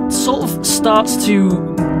sort of starts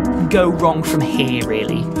to go wrong from here,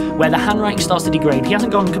 really, where the handwriting starts to degrade. He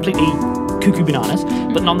hasn't gone completely cuckoo bananas,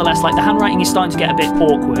 but nonetheless, like, the handwriting is starting to get a bit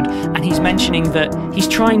awkward, and he's mentioning that he's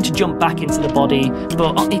trying to jump back into the body,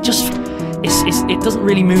 but it doesn't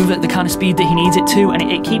really move at the kind of speed that he needs it to, and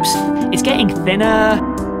it's getting thinner.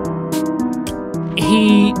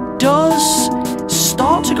 He does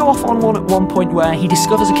start to go off on one at one point where he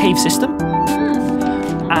discovers a cave system,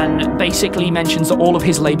 and basically mentions that all of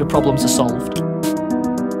his labour problems are solved.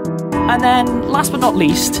 And then, last but not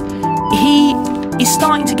least, he is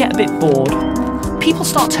starting to get a bit bored. People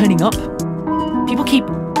start turning up. People keep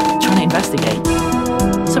trying to investigate.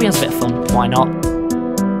 So he has a bit of fun. Why not?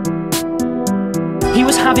 He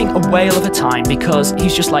was having a whale of a time because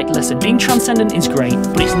he's just like, listen, being transcendent is great,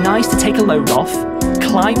 but it's nice to take a load off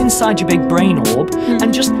climb inside your big brain orb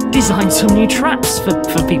and just design some new traps for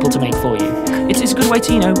people to make for you. It's a good way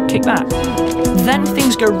to, you know, kick back. Then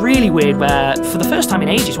things go really weird where, for the first time in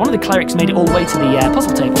ages, one of the clerics made it all the way to the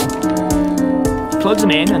puzzle table. Plugs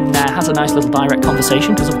them in and has a nice little direct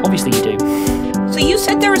conversation, because obviously you do. So you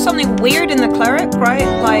said there was something weird in the cleric, right?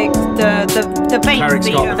 Like the veins. Cleric's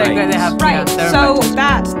got they veins. have, right. So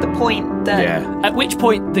that's the point that... Yeah. At which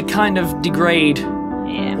point the kind of degrade...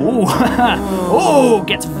 Yeah. Ooh,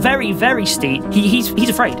 gets very, very steep. He's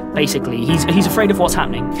afraid, basically. He's afraid of what's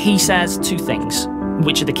happening. He says two things,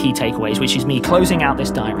 which are the key takeaways, which is me closing out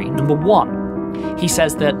this diary. Number one, he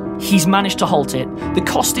says that he's managed to halt it. The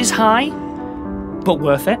cost is high, but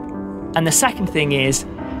worth it. And the second thing is,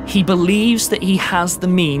 he believes that he has the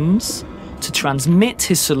means to transmit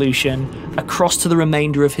his solution across to the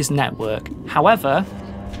remainder of his network. However,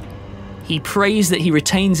 he prays that he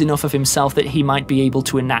retains enough of himself that he might be able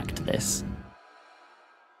to enact this.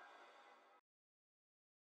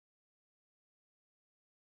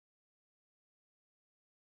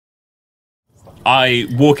 I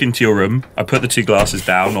walk into your room, I put the 2 glasses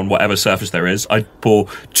down on whatever surface there is, I pour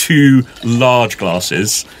 2 large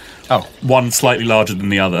glasses, one slightly larger than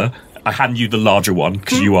the other. I hand you the larger one,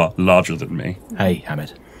 because you are larger than me. Hey,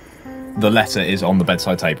 Hamid. The letter is on the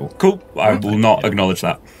bedside table. Cool, I will not acknowledge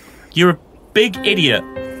that. You're a big idiot.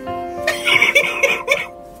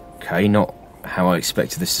 Okay, not how I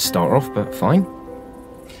expected this to start off, but fine.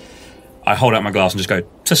 I hold out my glass and just go,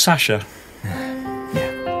 to Sasha.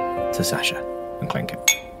 Yeah, to Sasha. And clink it.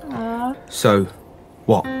 So,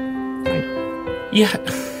 what? Yeah.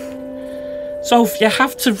 Zolf, you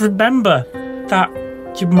have to remember that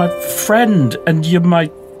you're my friend and you're my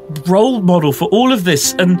role model for all of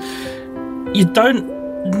this, and you don't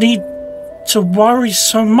need to worry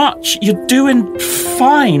so much. You're doing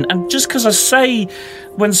fine, and just because I say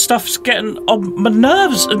when stuff's getting on my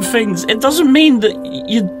nerves and things, it doesn't mean that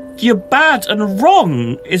you're bad and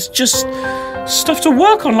wrong. It's just stuff to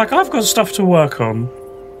work on, like I've got stuff to work on.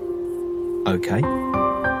 Okay.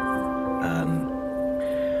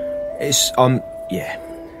 Yeah.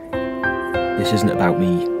 This isn't about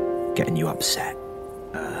me getting you upset.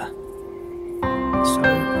 So,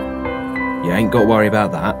 you ain't got to worry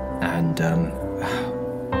about that, and,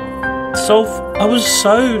 Zolf, I was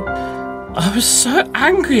so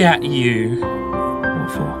angry at you.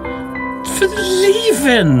 What for? For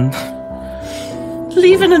leaving.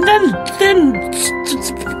 Leaving, and then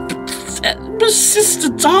my sister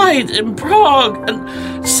died in Prague,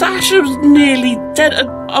 and Sasha was nearly dead, and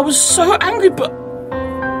I was so angry, but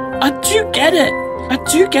I do get it. I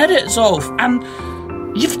do get it, Zolf, and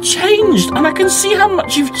you've changed, and I can see how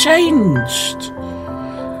much you've changed.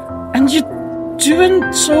 And you're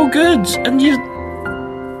doing so good, and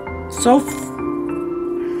Zolf,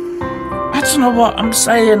 I don't know what I'm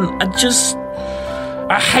saying.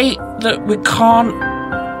 I hate that we can't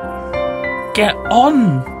get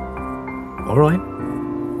on. Alright.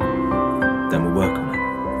 Then we'll work on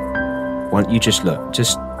it. Why don't you just look,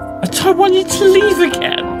 I don't want you to leave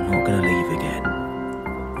again. I'm not gonna leave again.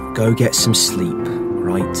 Go get some sleep,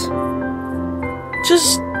 right?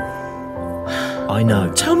 I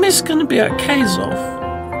know. Tell me it's gonna be okay, Zolf.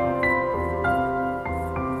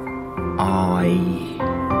 I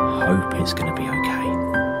hope it's gonna be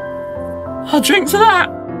okay. I'll drink to that.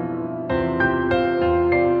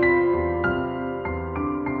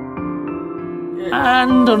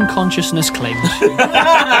 And unconsciousness claimed.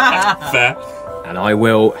 Fair. And I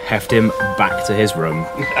will heft him back to his room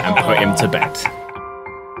and put him to bed.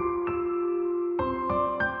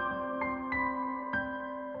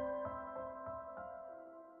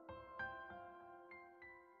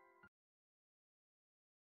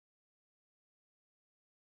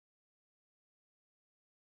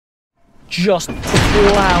 Just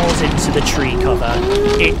plows into the tree cover.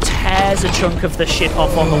 It tears a chunk of the ship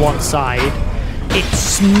off on the one side. It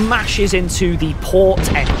smashes into the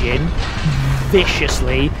port engine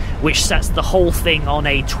viciously, which sets the whole thing on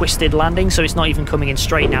a twisted landing, so it's not even coming in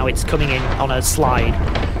straight now, it's coming in on a slide.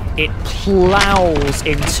 It plows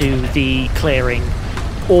into the clearing,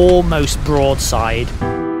 almost broadside.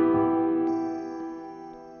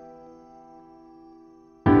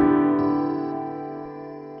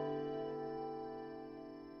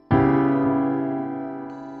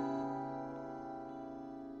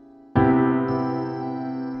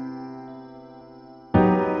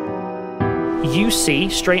 You see,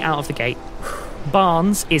 straight out of the gate,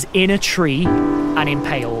 Barnes is in a tree and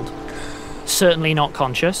impaled. Certainly not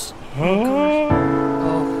conscious.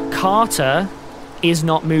 Carter is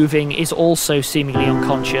not moving, is also seemingly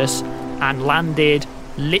unconscious, and landed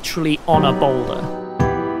literally on a boulder.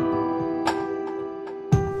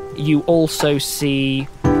 you also see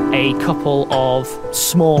a couple of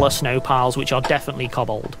smaller snow piles, which are definitely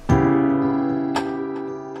kobold.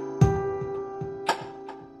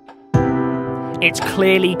 It's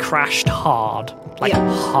clearly crashed hard. Like,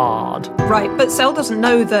 hard. Right, but Cell doesn't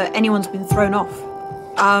know that anyone's been thrown off.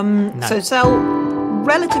 No. So Cell,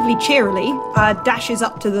 relatively cheerily, dashes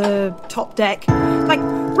up to the top deck. Like,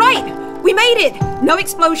 right, we made it! No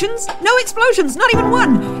explosions, not even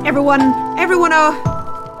one! Everyone are,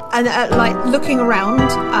 like, looking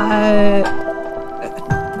around.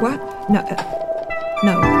 What? No,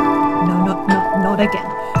 not again.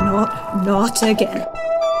 Not again.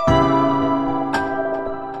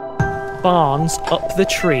 Barnes up the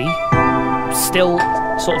tree, still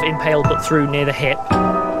sort of impaled but through near the hip,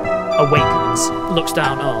 awakens, looks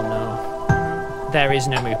down. Oh no. There is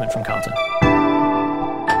no movement from Carter.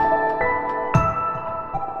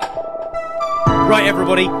 Right,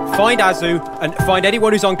 everybody, find Azu and find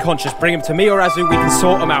anyone who's unconscious. Bring them to me or Azu. We can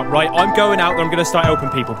sort them out, right? I'm going out and I'm going to start helping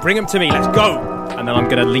people. Bring them to me. Let's go. And then I'm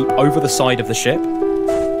going to leap over the side of the ship.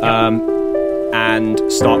 And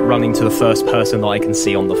start running to the first person that I can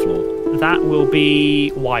see on the floor. That will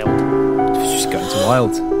be Wild. Just going to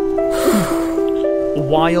Wild.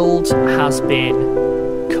 Wild has been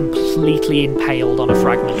completely impaled on a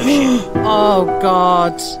fragment of ship. Oh,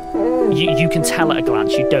 God. You can tell at a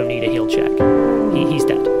glance. You don't need a heal check. He's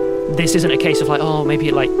dead. This isn't a case of like, oh,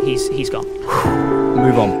 maybe like he's gone.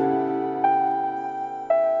 Move on.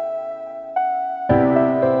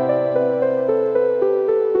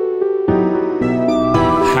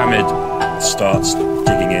 Starts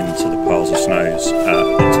digging into the piles of snows,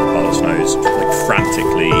 like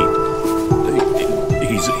frantically.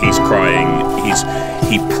 He's crying.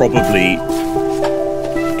 He probably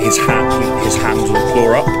his hands will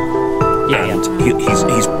claw up, and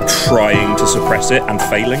he's trying to suppress it and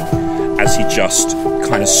failing as he just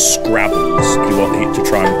kind of scrabbles. He wants to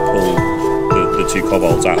try and pull the two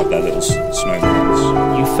kobolds out of their little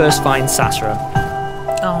snowmans. You first find Sasra.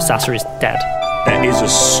 Oh. Sasra is dead. There is a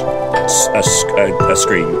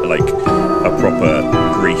scream, like a proper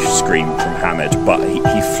grief scream from Hamid, but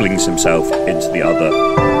he flings himself into the other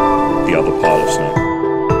pile of snow.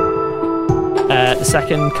 The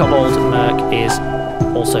second kobold merc is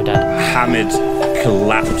also dead. Hamid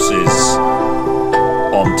collapses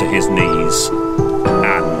onto his knees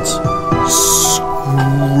and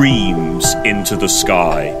screams into the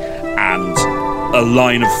sky, and a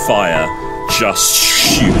line of fire just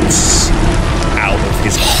shoots out of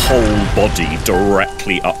his whole body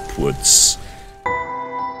directly upwards.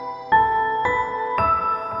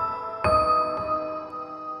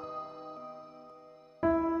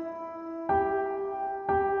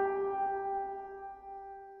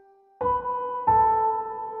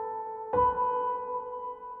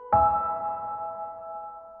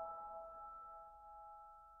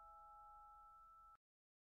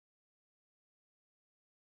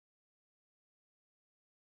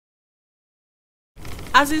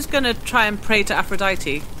 Azu's going to try and pray to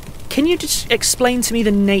Aphrodite. Can you just explain to me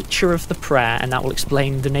the nature of the prayer, and that will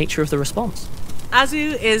explain the nature of the response?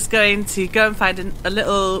 Azu is going to go and find a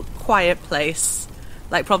little quiet place,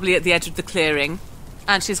 like probably at the edge of the clearing,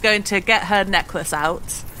 and she's going to get her necklace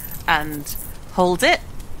out and hold it.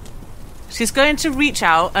 She's going to reach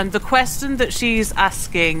out, and the question that she's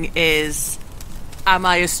asking is, am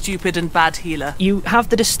I a stupid and bad healer? You have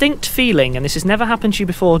the distinct feeling, and this has never happened to you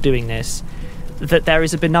before doing this, that there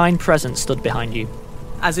is a benign presence stood behind you.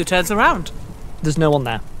 Azu turns around. There's no one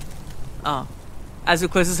there. Oh. Azu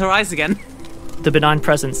closes her eyes again. The benign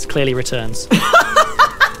presence clearly returns.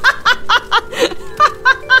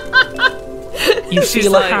 You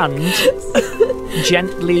feel a hand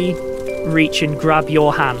gently reach and grab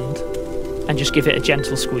your hand and just give it a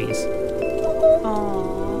gentle squeeze.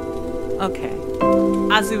 Oh. Okay.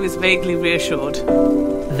 Azu is vaguely reassured.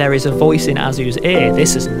 There is a voice in Azu's ear.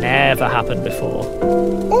 This has never happened before.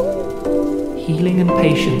 Healing and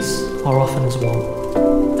patience are often as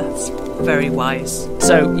one. That's very wise.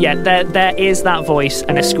 So, yeah, there is that voice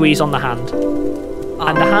and a squeeze on the hand.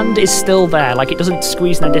 And the hand is still there. Like, it doesn't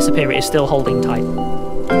squeeze and then disappear. It is still holding tight.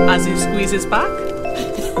 Azu squeezes back.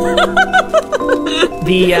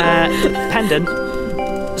 The pendant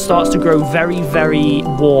starts to grow very, very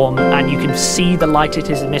warm, and you can see the light it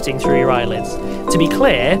is emitting through your eyelids. To be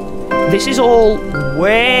clear, this is all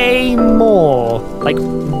way more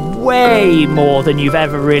than you've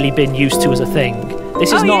ever really been used to as a thing.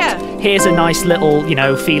 This is here's a nice little,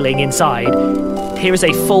 feeling inside. Here is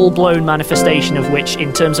a full-blown manifestation of which,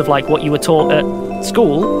 in terms of like what you were taught at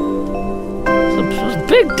school, it's a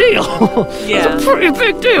big deal. Yeah. It's a pretty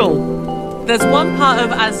big deal. There's one part of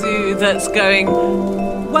Azu that's going,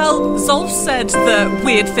 well, Zolf said that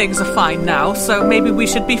weird things are fine now, so maybe we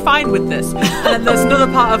should be fine with this. And then there's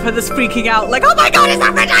another part of her that's freaking out, like, oh my god, it's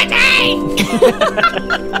Aphrodite!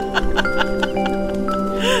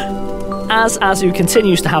 As Azu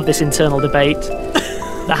continues to have this internal debate,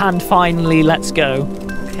 the hand finally lets go.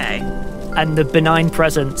 Okay. And the benign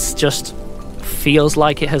presence just feels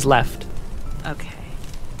like it has left. Okay.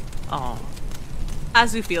 Oh.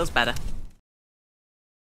 Azu feels better.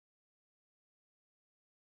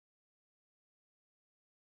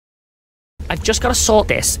 I've just got to sort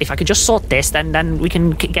this. If I could just sort this, then we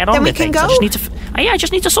can get on with things. Go? I just need to. I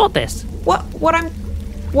just need to sort this. What I'm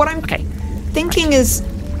okay. thinking is,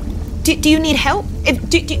 do you need help?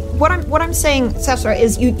 What I'm saying, Sasra,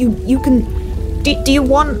 is you can. Do you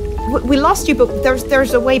want? We lost you, but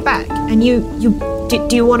there's a way back, and do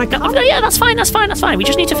you want to come? Yeah, that's fine. We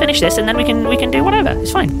just need to finish this, and then we can do whatever.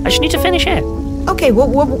 It's fine. I just need to finish here. Okay. Well,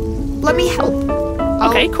 let me help.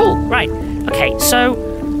 Okay. Cool. Right. Okay. So,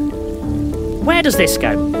 where does this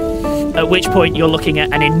go? At which point you're looking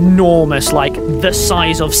at an enormous, like the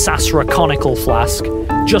size of Sasra conical flask,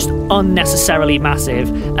 just unnecessarily massive,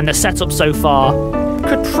 and the setup so far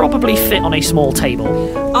could probably fit on a small table.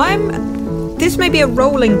 This may be a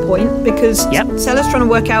rolling point because Stella's trying to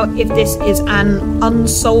work out if this is an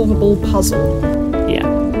unsolvable puzzle. Yeah.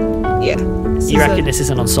 Yeah. You reckon this is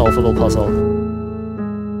an unsolvable puzzle?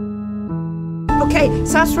 Okay,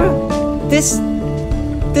 Sasra, this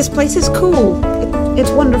place is cool.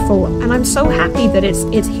 It's wonderful, and I'm so happy that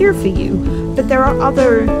it's here for you. But there are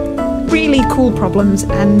other really cool problems,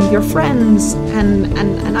 and your friends,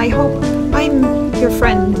 and I hope I'm your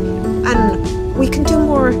friend, and we can do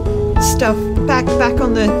more stuff back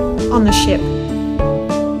on the ship.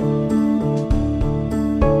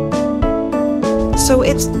 So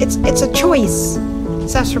it's a choice,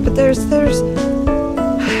 Sasra, but there's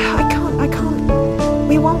I can't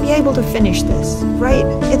we won't be able to finish this, right?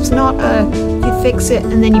 It's not you fix it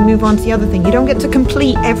and then you move on to the other thing. You don't get to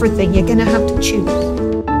complete everything. You're gonna have to choose.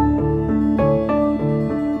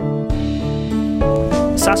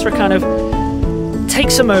 Sasra kind of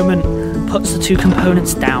takes a moment, puts the two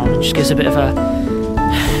components down, and just gives a bit of a...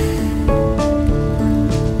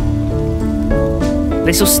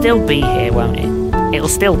 This'll still be here, won't it? It'll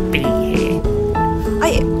still be here.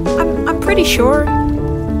 I'm pretty sure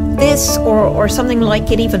this or something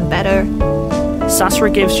like it, even better. Sasra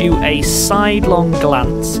gives you a sidelong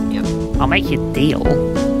glance. Yep. I'll make you a deal.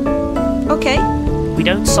 Okay. We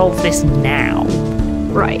don't solve this now.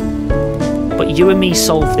 Right. But you and me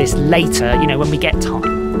solve this later, when we get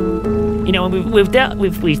time. When we've dealt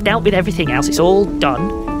with everything else, it's all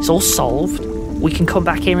done, it's all solved. We can come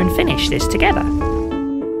back here and finish this together.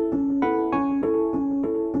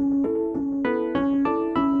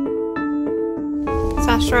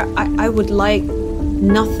 Sasra, I would like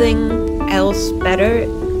nothing else better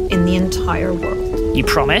in the entire world. You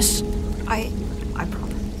promise? I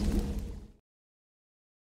promise.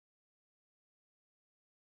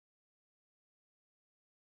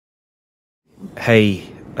 Hey,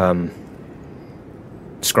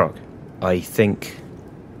 Scrog, I think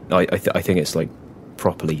it's like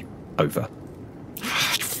properly over.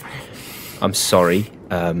 I'm sorry,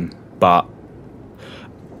 but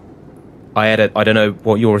I don't know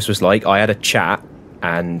what yours was like. I had a chat,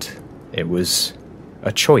 and it was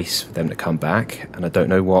a choice for them to come back, and I don't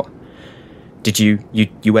know what. Did you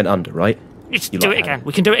went under, right? Let's do it again.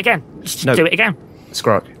 We can do it again. Let's do it again.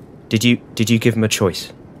 Scrog, did you give them a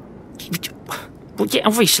choice? Well, yeah,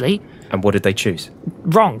 obviously. And what did they choose?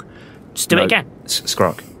 Wrong. Just do it again.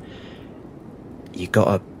 Scrog,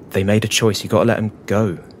 they made a choice. You gotta let them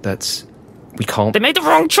go. We can't. They made the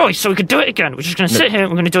wrong choice, so we could do it again. We're just going to sit here and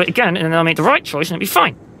we're going to do it again, and then they'll make the right choice, and it'll be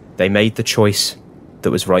fine. They made the choice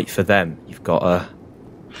that was right for them. You've got to...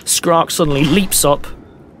 Skrark suddenly leaps up,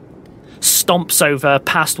 stomps over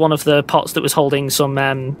past one of the pots that was holding some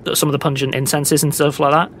of the pungent incenses and stuff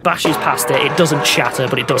like that, bashes past it. It doesn't shatter,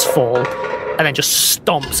 but it does fall, and then just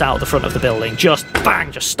stomps out the front of the building. Just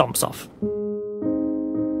bang, just stomps off.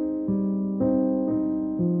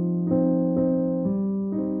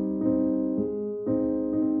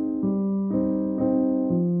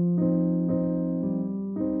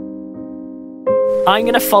 I'm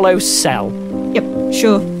going to follow Cell. Yep,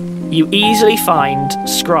 sure. You easily find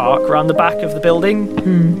Skrark around the back of the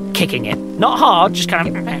building, kicking it. Not hard, just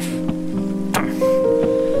kind of...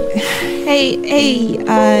 Hey,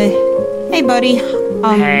 buddy.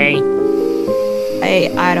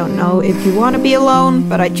 Hey. I don't know if you want to be alone,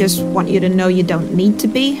 but I just want you to know you don't need to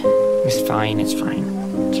be. It's fine.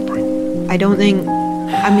 I don't think...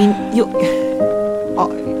 I mean,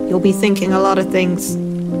 you'll be thinking a lot of things,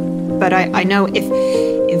 but I know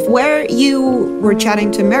if where you were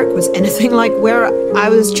chatting to Merrick was anything like where I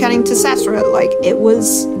was chatting to Sasra. Like it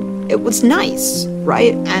was nice,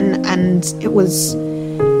 right? And it was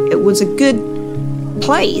a good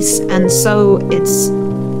place, and so it's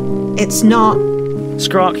not.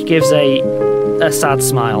 Skrark gives a sad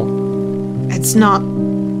smile. It's not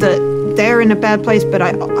that they're in a bad place, but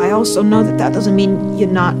I also know that doesn't mean you're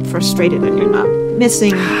not frustrated and you're not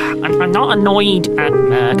missing. I'm not annoyed at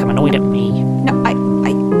Merc. I'm annoyed at me.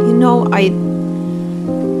 No, I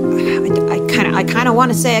kind of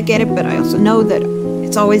want to say I get it, but I also know that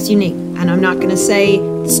it's always unique, and I'm not gonna say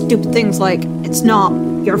stupid things like it's not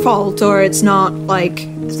your fault or it's not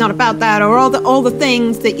about that or all the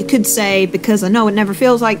things that you could say, because I know it never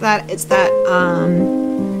feels like that. It's that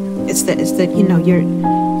you know you're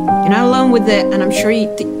not alone with it, and I'm sure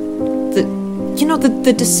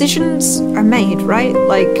the decisions are made, right?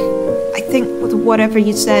 Like I think with whatever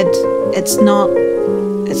you said, it's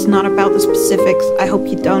not about the specifics. I hope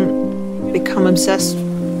you don't become obsessed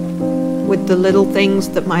with the little things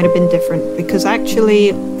that might have been different, because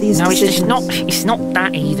actually these decisions... it's not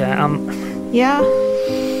that either. Yeah?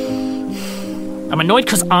 I'm annoyed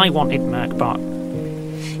because I wanted Merc, but...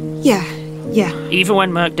 Yeah. Even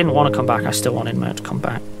when Merc didn't want to come back, I still wanted Merc to come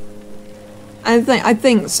back. I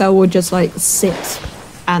think so. We'll just like sit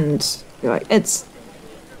and be like, it's...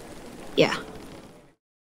 Yeah.